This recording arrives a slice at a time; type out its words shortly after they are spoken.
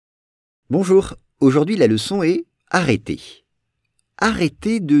Bonjour, aujourd'hui la leçon est Arrêtez.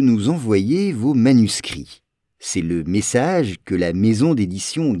 Arrêtez de nous envoyer vos manuscrits. C'est le message que la maison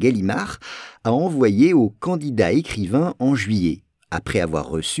d'édition Gallimard a envoyé aux candidats écrivains en juillet, après avoir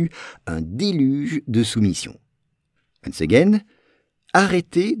reçu un déluge de soumissions. Once again,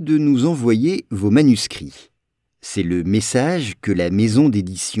 arrêtez de nous envoyer vos manuscrits. C'est le message que la maison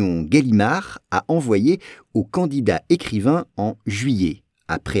d'édition Gallimard a envoyé aux candidats écrivains en juillet,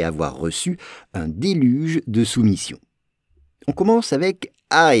 après avoir reçu un déluge de soumissions. On commence avec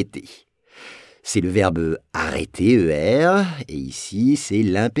arrêter. C'est le verbe arrêter, ER, et ici c'est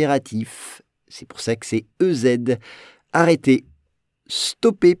l'impératif. C'est pour ça que c'est EZ. Arrêter,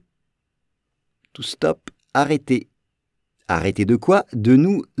 stopper. To stop, arrêter. Arrêter de quoi? De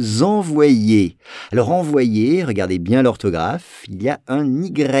nous envoyer. Alors envoyer, regardez bien l'orthographe, il y a un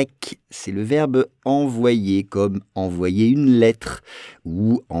Y. C'est le verbe envoyer, comme envoyer une lettre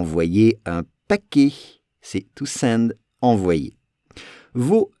ou envoyer un paquet. C'est to send, envoyer.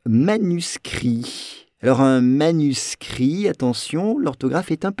 Vos manuscrits. Alors un manuscrit, attention,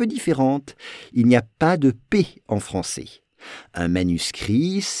 l'orthographe est un peu différente. Il n'y a pas de P en français. Un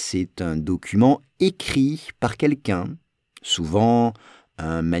manuscrit, c'est un document écrit par quelqu'un. Souvent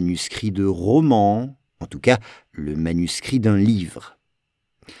un manuscrit de roman, en tout cas le manuscrit d'un livre.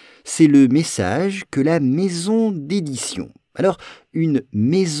 C'est le message que la maison d'édition. Alors, une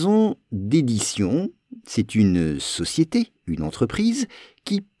maison d'édition, c'est une société, une entreprise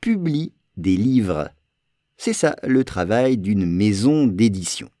qui publie des livres. C'est ça le travail d'une maison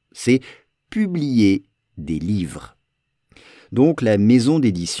d'édition, c'est publier des livres. Donc la maison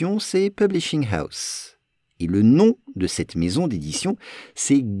d'édition, c'est Publishing House. Et le nom de cette maison d'édition,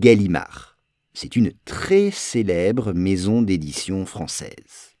 c'est Gallimard. C'est une très célèbre maison d'édition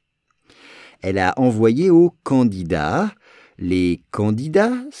française. Elle a envoyé aux candidats, les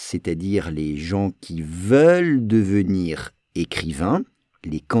candidats, c'est-à-dire les gens qui veulent devenir écrivains,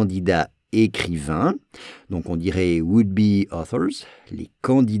 les candidats écrivains, donc on dirait would-be authors, les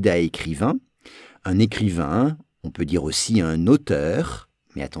candidats écrivains. Un écrivain, on peut dire aussi un auteur,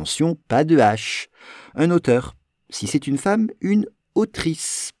 mais attention, pas de H. Un auteur. Si c'est une femme, une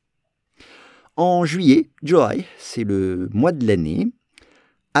autrice. En juillet, July, c'est le mois de l'année,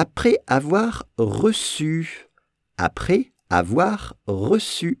 après avoir reçu, after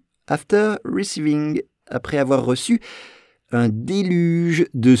receiving, après avoir reçu un déluge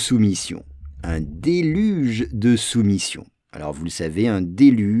de soumissions. Un déluge de soumissions. Alors vous le savez, un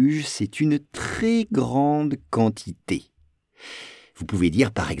déluge, c'est une très grande quantité. Vous pouvez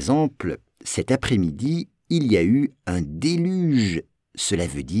dire par exemple, cet après-midi, il y a eu un déluge. Cela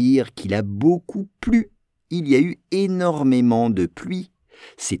veut dire qu'il a beaucoup plu. Il y a eu énormément de pluie.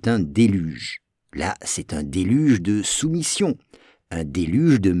 C'est un déluge. Là, c'est un déluge de soumissions, un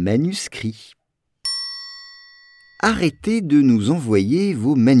déluge de manuscrits. Arrêtez de nous envoyer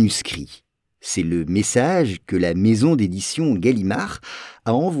vos manuscrits. C'est le message que la maison d'édition Gallimard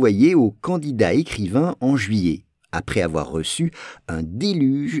a envoyé aux candidats écrivains en juillet, après avoir reçu un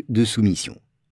déluge de soumissions.